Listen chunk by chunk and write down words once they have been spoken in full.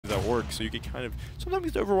work, so you get kind of sometimes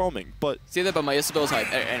it's overwhelming. But say that about my Isabel's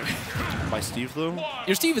hype. Anyway. My Steve though.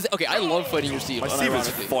 Your Steve is okay. I love fighting your Steve. My Steve is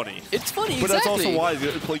funny. It's funny, but exactly. But that's also why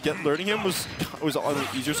learning him was on the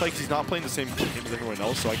easier side because he's not playing the same game as everyone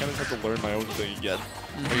else. So I kind of have to learn my own thing again,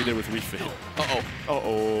 like you did with Wii Fit.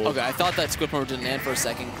 Okay, I thought that Squidplumber didn't land for a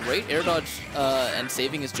second. Great air dodge and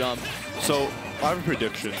saving his jump. So I have a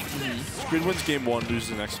prediction. Squid wins game 1, loses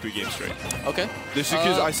the next 3 games straight. Okay. This is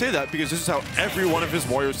because I say that because this is how every one of his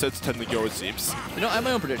Wario sets tend to go, it seems. You know, I have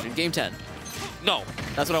my own prediction. Game 10. No.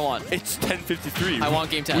 That's what I want. It's 10:53. I want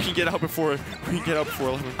game 10. We can get out before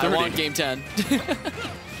 11:30. I want game 10.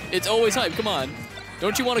 It's always hype. Come on.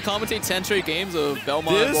 Don't you want to commentate 10 straight games of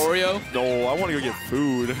Belmont Wario? No, I want to go get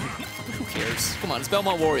food. Who cares? Come on, it's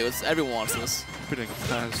Belmont Wario. Everyone wants this. I've been in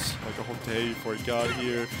class like a whole day before I got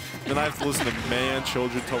here. Then I have to listen to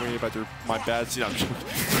children tell me about my bad scene.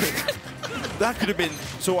 That could have been.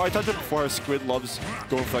 So I talked about before. Squid loves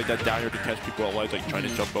going for like that down here to catch people alive, like trying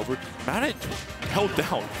to jump over. Matt held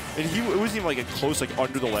down, and it wasn't even like a close, like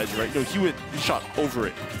under the ledge, right? No, he shot over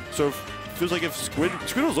it. So it feels like if Squid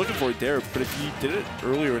was looking for it there, but if he did it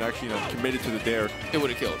earlier and actually committed to the dare, it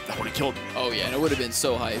would have killed. That would have killed. Oh yeah, and it would have been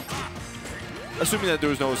so hype. Assuming that there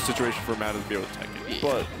was no situation for Matt to be able to tech it,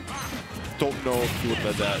 but don't know if he would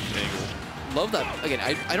have had that angle. Love that. Again,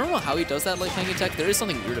 I don't know how he does that like tank attack. There is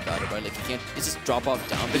something weird about it, right? Like he can't. It's just drop off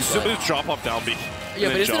down B. It's simply just drop off down B. Yeah,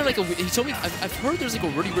 but isn't there like a? He told me. I've heard there's like a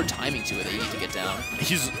really weird timing to it that you need to get down.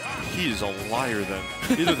 He is a liar then.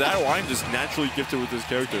 Either that or I'm just naturally gifted with this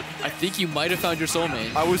character. I think you might have found your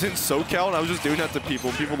soulmate. I was in SoCal and I was just doing that to people.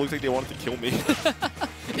 And people looked like they wanted to kill me.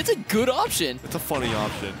 It's a good option. It's a funny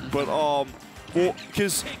option, but well,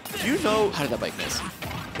 because you know. How did that bike miss?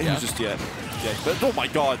 It was just yeah. But, oh my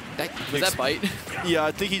God. Was that bite? Yeah,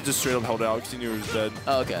 I think he just straight up held out because he knew he was dead.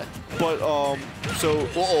 Oh, okay. But so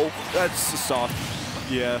that's soft.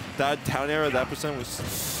 Yeah, that down air at that percent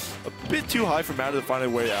was a bit too high for Matt to find a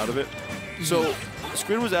way out of it. So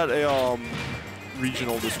Squid was at a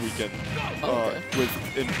regional this weekend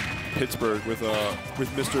in Pittsburgh with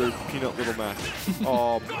Mr. Peanut Little Mac.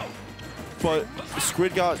 But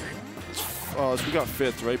Squid got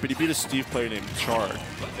 5th, right? But he beat a Steve player named Char.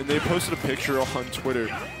 And they posted a picture on Twitter.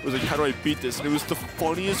 It was like, how do I beat this? And it was the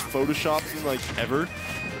funniest Photoshop thing like ever.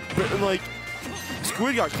 But and, like,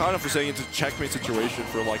 Squid got caught up for saying it's a checkmate situation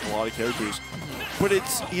for like a lot of characters. But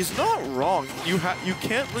he's not wrong. You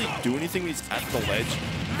can't really do anything when he's at the ledge.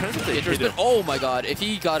 Oh my God! If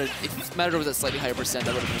he got it, if Matador was at slightly higher percent,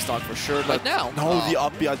 that would have been a stock for sure. But now, no, the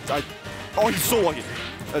up B. Oh, he's so lucky.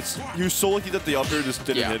 He was so lucky that the up air just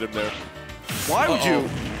didn't hit him there. Why would you?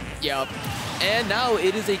 Yep. And now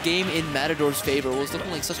it is a game in Matador's favor. What was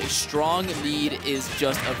looking like such a strong lead is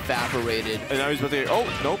just evaporated. And now he's about to oh,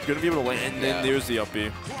 nope, gonna be able to land. And then there's the up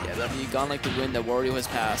B. Yeah, that means gone like the wind that Wario has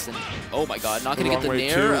passed. And oh my God, not gonna get the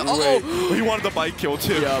nair. Oh, he wanted the bike kill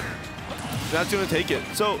too. Yep. That's gonna take it.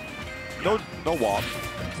 So, no WAP.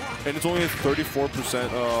 And it's only a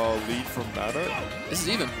 34% lead from Mata. This is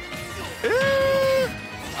even.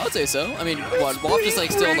 I would say so. I mean, what? WAP is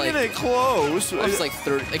like still like it close. WAP is like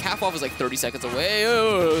 30. Like half WAP is like 30 seconds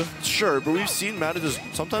away. Sure, but we've seen Mata just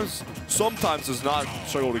sometimes does not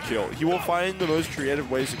struggle to kill. He will find the most creative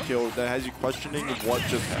ways to kill that has you questioning what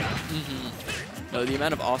just happened. No, the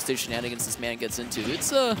amount of offstage shenanigans this man gets into,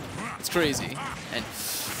 it's crazy. And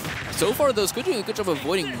so far, though, Squid doing a good job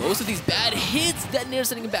avoiding most of these bad hits. That nair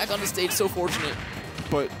sending him back on the stage, so fortunate.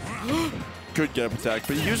 But good get up attack.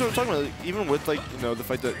 But here's what I'm talking about. Like, even with like the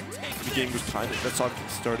fact that the game was kind of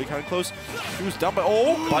started kind of close, he was down by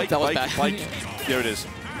bike. There it is.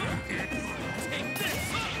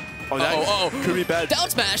 Oh, that could be bad. Down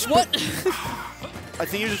smash. What? I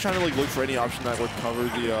think he was just trying to like look for any option that would cover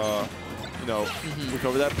the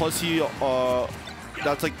recover that. Plus he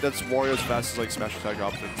that's Wario's fastest like smash attack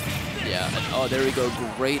option. Yeah. And, there we go.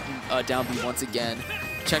 Great down B once again.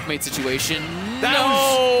 Checkmate situation.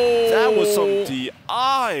 That was some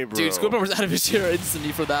DI, bro. Dude, Squidplumber's out of his chair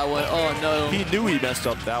instantly for that one. Oh no. He knew he messed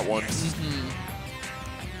up that one.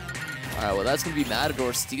 All right, well that's gonna be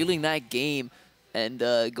Matador stealing that game and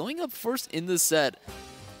going up first in the set.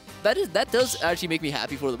 That does actually make me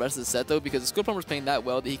happy for the rest of the set though, because Squidplumber's playing that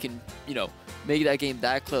well that he can make that game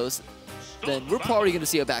that close. Then we're probably gonna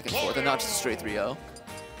see a back and forth and not just a straight 3-0.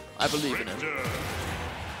 I believe in him.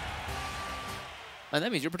 And that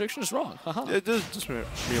means your prediction is wrong. It does just mean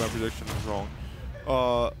my prediction is wrong.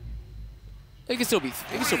 It can still be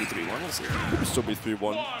 3-1. We'll see. It can still be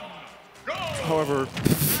 3-1. However,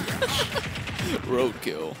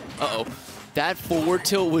 roadkill. That forward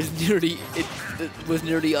tilt was nearly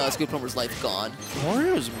Squidplumber's life gone.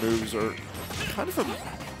 Wario's moves are kind of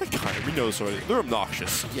We know this already. They're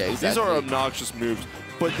obnoxious. Yeah, exactly. These are obnoxious moves,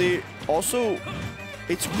 but they also,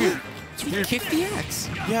 it's weird. It's weird. Kick the axe.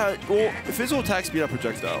 Yeah, well, physical attack speed up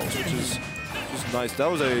projectiles, which is nice. That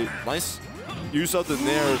was a nice use of the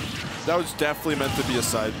nair. That was definitely meant to be a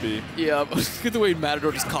side B. Yeah, look at the way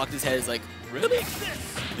Matador just cocked his head. It's like, really?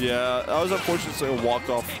 Yeah, that was unfortunate. It's like a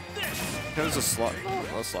walk-off. Kind of just a slide,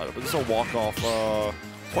 not a slider, but it's a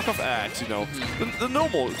walk-off axe, you know. The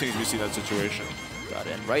normal things we see in that situation. Got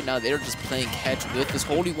it. And right now they're just playing catch with this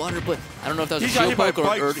holy water, but I don't know if that was He a got shield hit by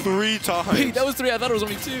poke or bike 3 times. Wait, that was 3. I thought it was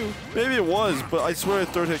only 2. Maybe it was, but I swear a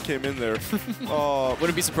third hit came in there.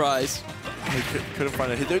 Wouldn't be surprised. I couldn't find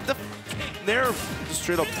a hit there. The nair just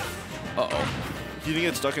straight up. He didn't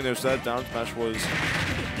get stuck in there, so that down smash was.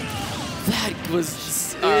 That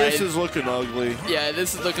was. This is looking ugly. Yeah,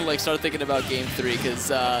 this is looking like start thinking about game 3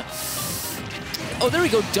 because. Oh, there we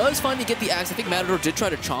go. Does finally get the axe. I think Matador did try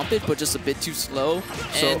to chomp it, but just a bit too slow.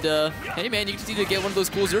 So, and hey, man, you just need to get one of those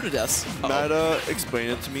cool 0-to-deaths. Mata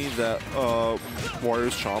explained it to me that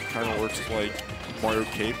Wario's chomp kind of works like Mario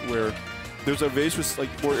Cape, where there's a very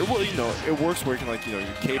specific, like, where it works where you can, like, you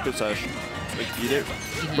cape it slash like eat it,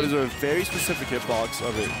 but there's a very specific hitbox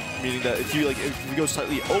of it, meaning that if you go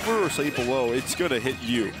slightly over or slightly below, it's gonna hit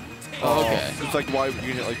you. Okay. It's like why you can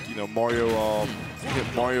hit, like, Mario,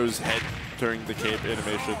 hit Mario's head during the cape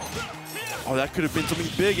animation. Oh, that could have been something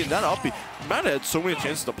big, and that up B. Mata had so many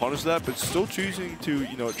chances to punish that, but still choosing to,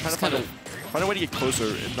 trying to find a way to get closer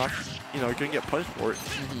and not, gonna get punished for it.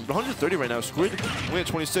 130 right now. Squid only at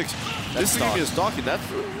 26. This is gonna be a stock, and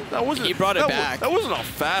that wasn't. He brought it back. That wasn't a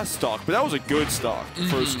fast stock, but that was a good stock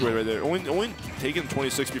for Squid right there. Only taking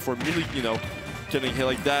 26 before immediately, getting hit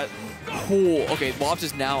like that. Cool. Okay, Loft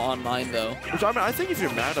is now online though. Which, I mean, I think if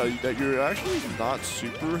you're Mata, that you're actually not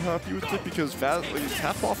super happy with it because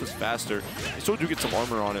half off is faster. You still do get some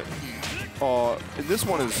armor on it. And this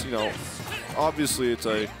one is, obviously it's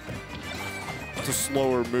a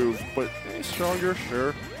slower move, but stronger,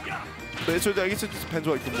 sure. But I guess it just depends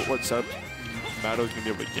on what setup Mata is gonna be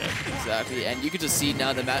able to get. Exactly, and you can just see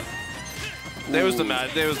now the There was the Mata.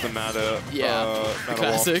 Yeah, Mata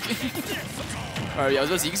classic. Alright, yeah, I was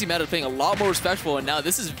about to say, you can see Mata playing a lot more respectful, and now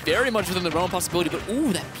this is very much within the realm of possibility, but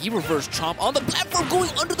ooh, that B reverse chomp on the platform going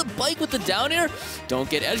under the bike with the down air. Don't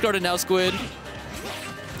get edge guarded now, Squid.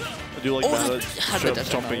 I do like Mata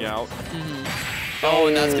jumping out. Oh,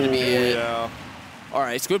 and that's going to be it. Yeah.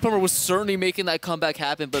 Alright, Squidplumber was certainly making that comeback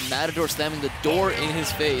happen, but Matador slamming the door in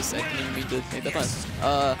his face. I didn't even mean to make that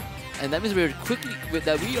fun. And that means we are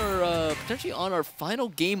potentially on our final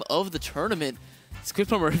game of the tournament.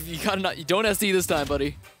 Squidplumber, you don't SD this time,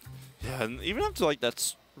 buddy. Yeah, and even after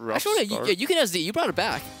that rough Actually, start. yeah, you can SD. You brought it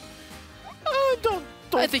back.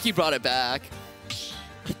 I think he brought it back.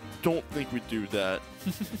 Don't think we do that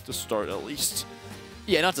to start at least.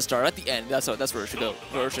 Yeah, not to start. At the end. That's where it should go.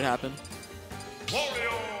 Where it should happen.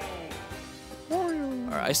 Wario. All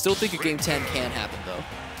right, I still think a game 10 can happen though.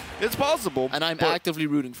 It's possible. And I'm actively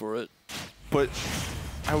rooting for it. But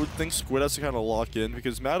I would think Squid has to kind of lock in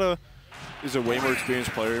because Mata is a way more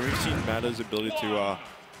experienced player, and we've seen Mata's ability to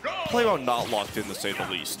play while not locked in, to say the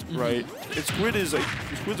least, right? And Squid's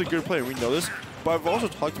a good player, we know this, but I've also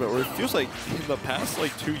talked about where it feels like in the past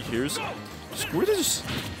 2 years, Squid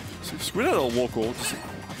at a local just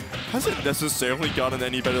hasn't necessarily gotten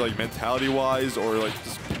any better mentality-wise or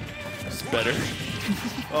just better.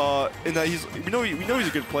 In that we know he's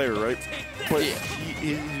a good player, right? But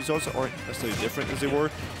he's also aren't necessarily different as they were.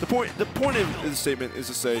 The point of the statement is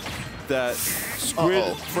to say that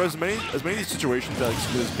Squid, for as many of these situations that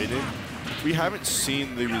Squid has been in, we haven't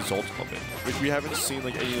seen the results of it. We haven't seen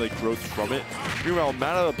any growth from it. Meanwhile,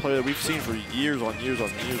 Mata, a player that we've seen for years on years,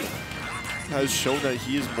 has shown that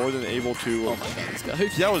he is more than able to. Oh my god, this guy.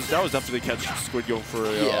 That was definitely the catch. Squid going for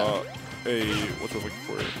what's what I'm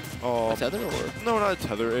looking for? A tether or? No, not a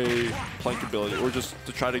tether. A plank ability, or just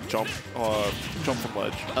to try to jump from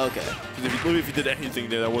ledge. Okay. Because if he did anything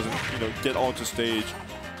there that wasn't, get onto stage,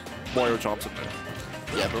 Wario chomps him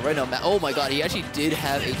there. Yeah, but right now, oh my god, he actually did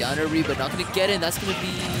have a downer read, but not going to get in. That should be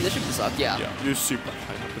suck. Yeah. Yeah, you're super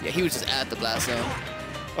high. Yeah, he was just at the blast zone.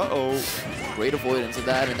 Great avoidance of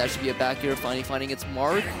that, and that should be a back air finding its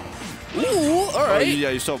mark. Ooh, all right. Yeah,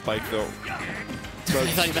 you still have bike though. I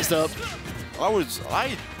thought you messed up. I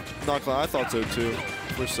thought so too,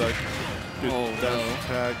 for a sec. Good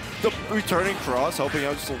attack. The returning cross helping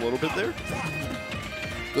out just a little bit there.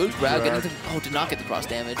 Good grab. Did not get the cross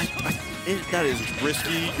damage. That is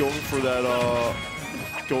risky going for that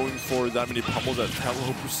many pummels at that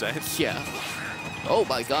low percent. Yeah. Oh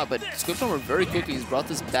my god, but Squidplumber very quickly has brought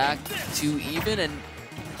this back to even, and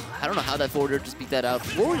I don't know how that forward air just beat that out.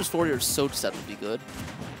 Warrior's forward air is so deceptively good.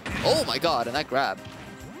 Oh my god, and that grab.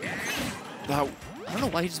 That, I don't know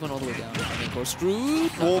why he just went all the way down. I mean, or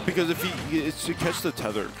screwed. well, because if it's to catch the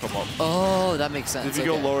tether come up. Oh, that makes sense. If you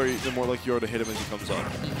go lower, the more likely you are to hit him as he comes up.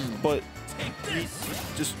 But he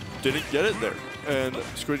just didn't get it there. And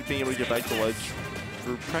Squid being able to get back the ledge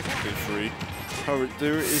for practically free. However,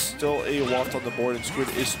 there is still a waft on the board, and Squid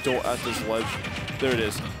is still at this ledge. There it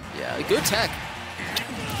is. Yeah, good tech.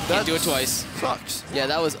 Can't do it twice. Sucks. Yeah,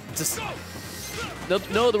 that was just...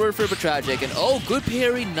 No other word for it but tragic. And oh, good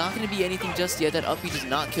parry. Not going to be anything just yet. That up B does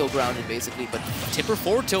not kill grounded, basically. But tipper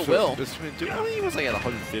forward tilt will. Dude, I mean, he was like at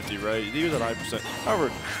 150, right? He was at 9%. However,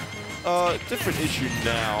 different issue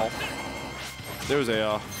now. There was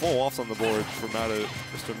a full waft on the board for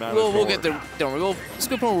Mr. Mata. We'll get there. Don't worry.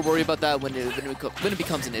 Squidplumber will worry about that when it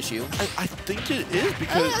becomes an issue. I think it is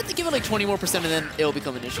because... I think give it like 20 more % and then it'll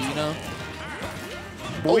become an issue, you know?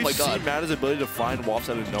 Well, oh my god. We've seen Mata's ability to find wafts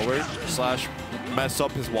out of nowhere / mess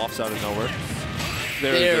up his wafts out of nowure.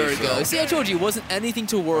 There we go. See, I told you, it wasn't anything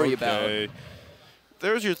to worry about.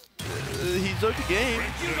 There's your... he took the game.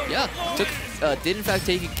 Yeah, did in fact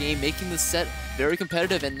take a game, making the set very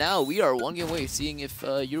competitive, and now we are one game away, seeing if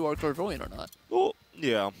you are clairvoyant or not. Well,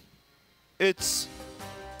 yeah. It's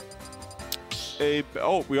a...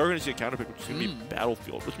 Oh, we are going to see a counter pick, which is going to be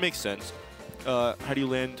Battlefield, which makes sense. How do you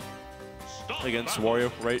land against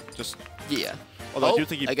Wario, right? Just... Yeah. Although I do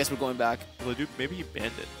think he... I guess we're going back. Well, dude, maybe he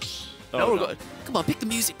banned it. Oh, no, we're good. Come on, pick the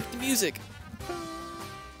music. Pick the music.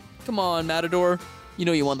 Come on, Matador. You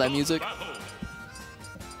know you want that music.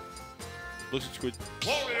 Looks like Squid.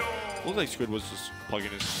 Looks like Squid was just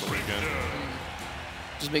plugging his sword again.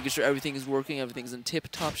 Just making sure everything is working, everything's in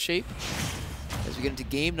tip-top shape. As we get into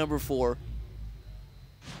game number 4.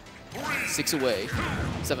 6 away.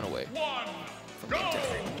 7 away. From game 10.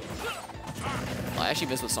 I actually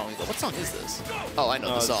missed what song we go. What song is this? Oh, I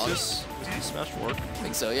know the song. Is this Smash 4? I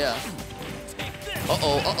think so, yeah.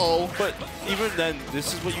 Uh-oh. But even then,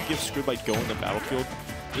 this is what you give Squid by going to Battlefield.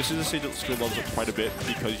 This is a stage that Squid loves it quite a bit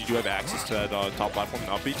because you do have access to that top platform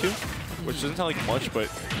and up B too, which doesn't sound like much, but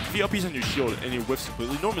if he up B's on your shield and he whiffs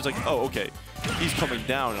completely, normally it's like, oh, okay, he's coming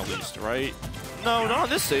down at least, right? No, not on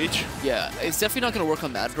this stage. Yeah, it's definitely not going to work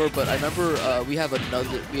on Matador, but I remember we have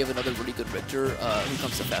another really good Richter who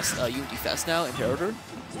comes to Fest, UMD Fest now, Imperator.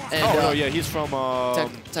 And, yeah, he's from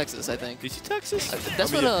Texas, I think. Is he Texas?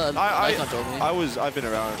 That's what Icon told me. I've been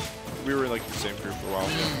around. We were in like the same group for a while.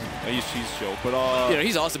 He's chill, but yeah,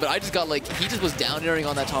 he's awesome. But I just got like he just was down airing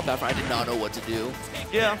on that top half. I did not know what to do.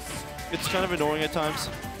 Yeah, it's kind of annoying at times.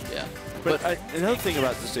 Yeah, but another thing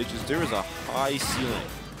about the stage is there is a high ceiling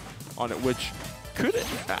on it, which could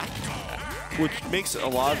act, which makes a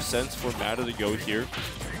lot of sense for Mata to go here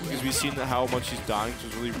because we've seen how much he's dying, which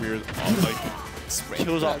is really weird. Like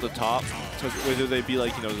kills off the top, so whether they be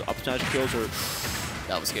like up smash kills or.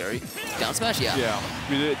 That was scary. Down smash, yeah. Yeah,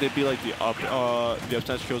 they'd be like the up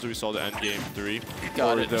smash kills that we saw in Endgame 3,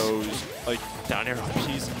 or those like down air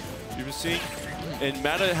P's you've been seeing. And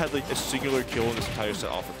Mata had like a singular kill in this entire set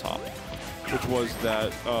off the top, which was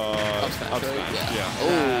that up smash. Right?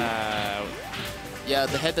 Yeah. Yeah,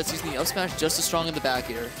 the head that's using the up smash just as strong in the back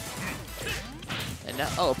here. And now,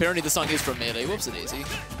 apparently the song is from Melee. Whoops, a daisy.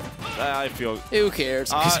 I feel. Who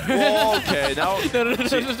cares? Well, okay, now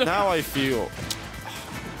now I feel.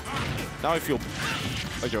 Now I feel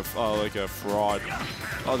like a fraud.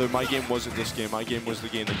 My game wasn't this game. My game was the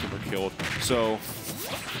game that Kimmer killed. So.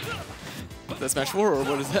 That's Smash 4 or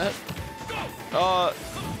what is that?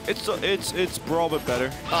 It's Brawl but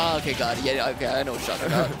better. Okay, got it. Yeah, okay, I know what you're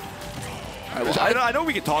talking about. Right, well, I know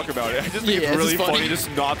we can talk about it. I just think it's really funny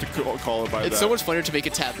just not to call it by that. It's so much funnier to make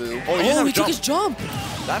it taboo. Oh, he took his jump.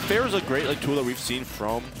 That fair is a great tool that we've seen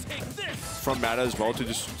from Mata as well to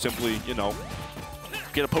just simply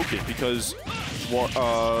get a poke it because well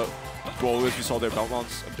as we saw there,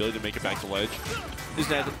 Belmont's ability to make it back to ledge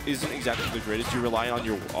isn't exactly the greatest. You rely on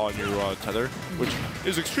your tether, which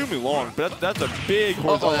is extremely long, but that's a big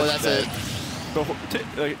horizontal. That's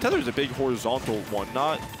it. Tether is a big horizontal one.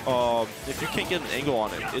 Not if you can't get an angle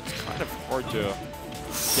on it, it's kind of hard to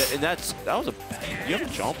get. And that was a you have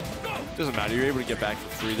a jump. Doesn't matter. You're able to get back for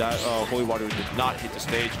free. That Holy Water did not hit the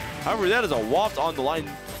stage. However, that is a waft on the line.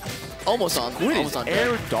 Almost on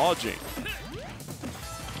air dodging.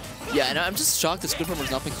 Yeah, and I'm just shocked that Squidplumber's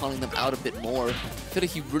not been calling them out a bit more. I feel like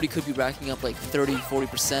he really could be racking up like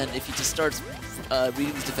 30–40% if he just starts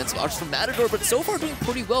reading these defensive options from Matador, but so far doing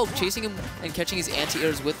pretty well, chasing him and catching his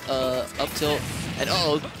anti-airs with up tilt. And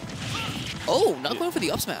not going for the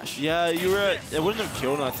up smash. Yeah, it wouldn't have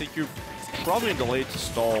killed him. I think you're probably delayed to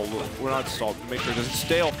stall. We're not stalled. Make sure it doesn't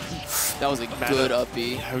stale. That was a good up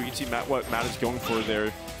B. Yeah, we can see what Matt is going for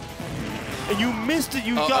there. and you missed it.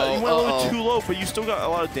 You went a little too low, but you still got a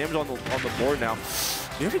lot of damage on the board now.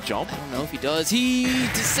 Do you have a jump? I don't know if he does.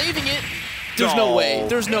 He's saving it. There's no way.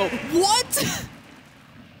 There's no. What?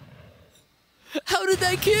 How did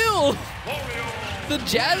that kill? The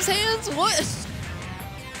jazz hands? What?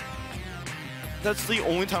 That's the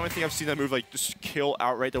only time I think I've seen that move like just kill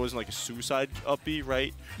outright. That wasn't like a suicide up B,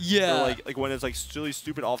 right? Yeah. Or like when it's like really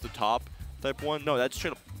stupid off the top type one. No, that's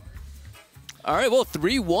straight up. All right, well,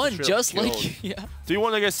 3-1, just like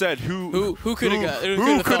 3-1, like I said. Who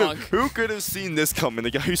could have seen this coming?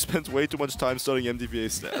 The guy who spends way too much time studying MDVA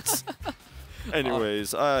stats.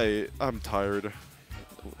 Anyways, I'm tired.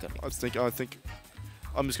 I think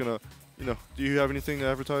I'm just gonna. Do you have anything to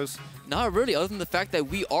advertise? Not really, other than the fact that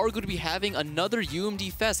we are going to be having another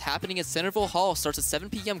UMD Fest happening at Centerville Hall. Starts at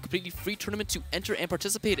 7 p.m. Completely free tournament to enter and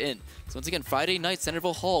participate in. So once again, Friday night,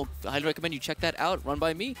 Centerville Hall. I highly recommend you check that out. Run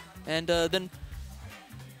by me. And then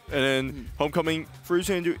homecoming for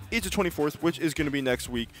Xanadu is the 24th, which is going to be next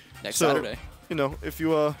week. Next Saturday. If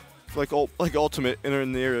you like Ultimate and are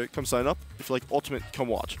in the area, come sign up. If you like Ultimate, come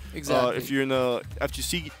watch. Exactly. If you're in the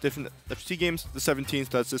different FGC games, the 17th,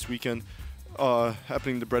 that's this weekend,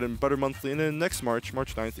 happening the Bread and Butter Monthly. And then next March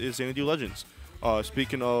 9th, is Xanadu Legends.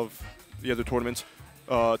 Speaking of the other tournaments,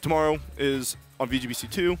 tomorrow is on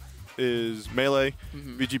VGBC 2 is Melee.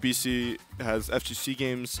 VGBC has FGC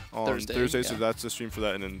games on Thursday, so that's the stream for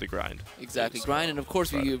that, and then the Grind. Exactly, Grind, and of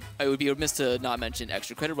course I would be remiss to not mention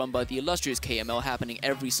Extra Credit run by the illustrious KML happening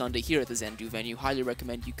every Sunday here at the Xanadu venue. Highly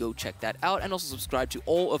recommend you go check that out, and also subscribe to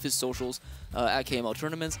all of his socials at KML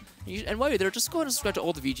Tournaments. And while you're there, just go ahead and subscribe to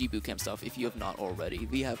all the VGBootCamp stuff if you have not already.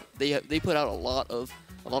 They put out a lot of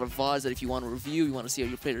VODs that if you want to review, you want to see how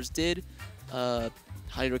your players did,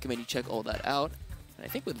 highly recommend you check all that out. And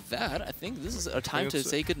I think with that, this is a time to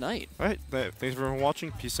say goodnight. All right. Thanks for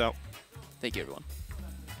watching. Peace out. Thank you, everyone.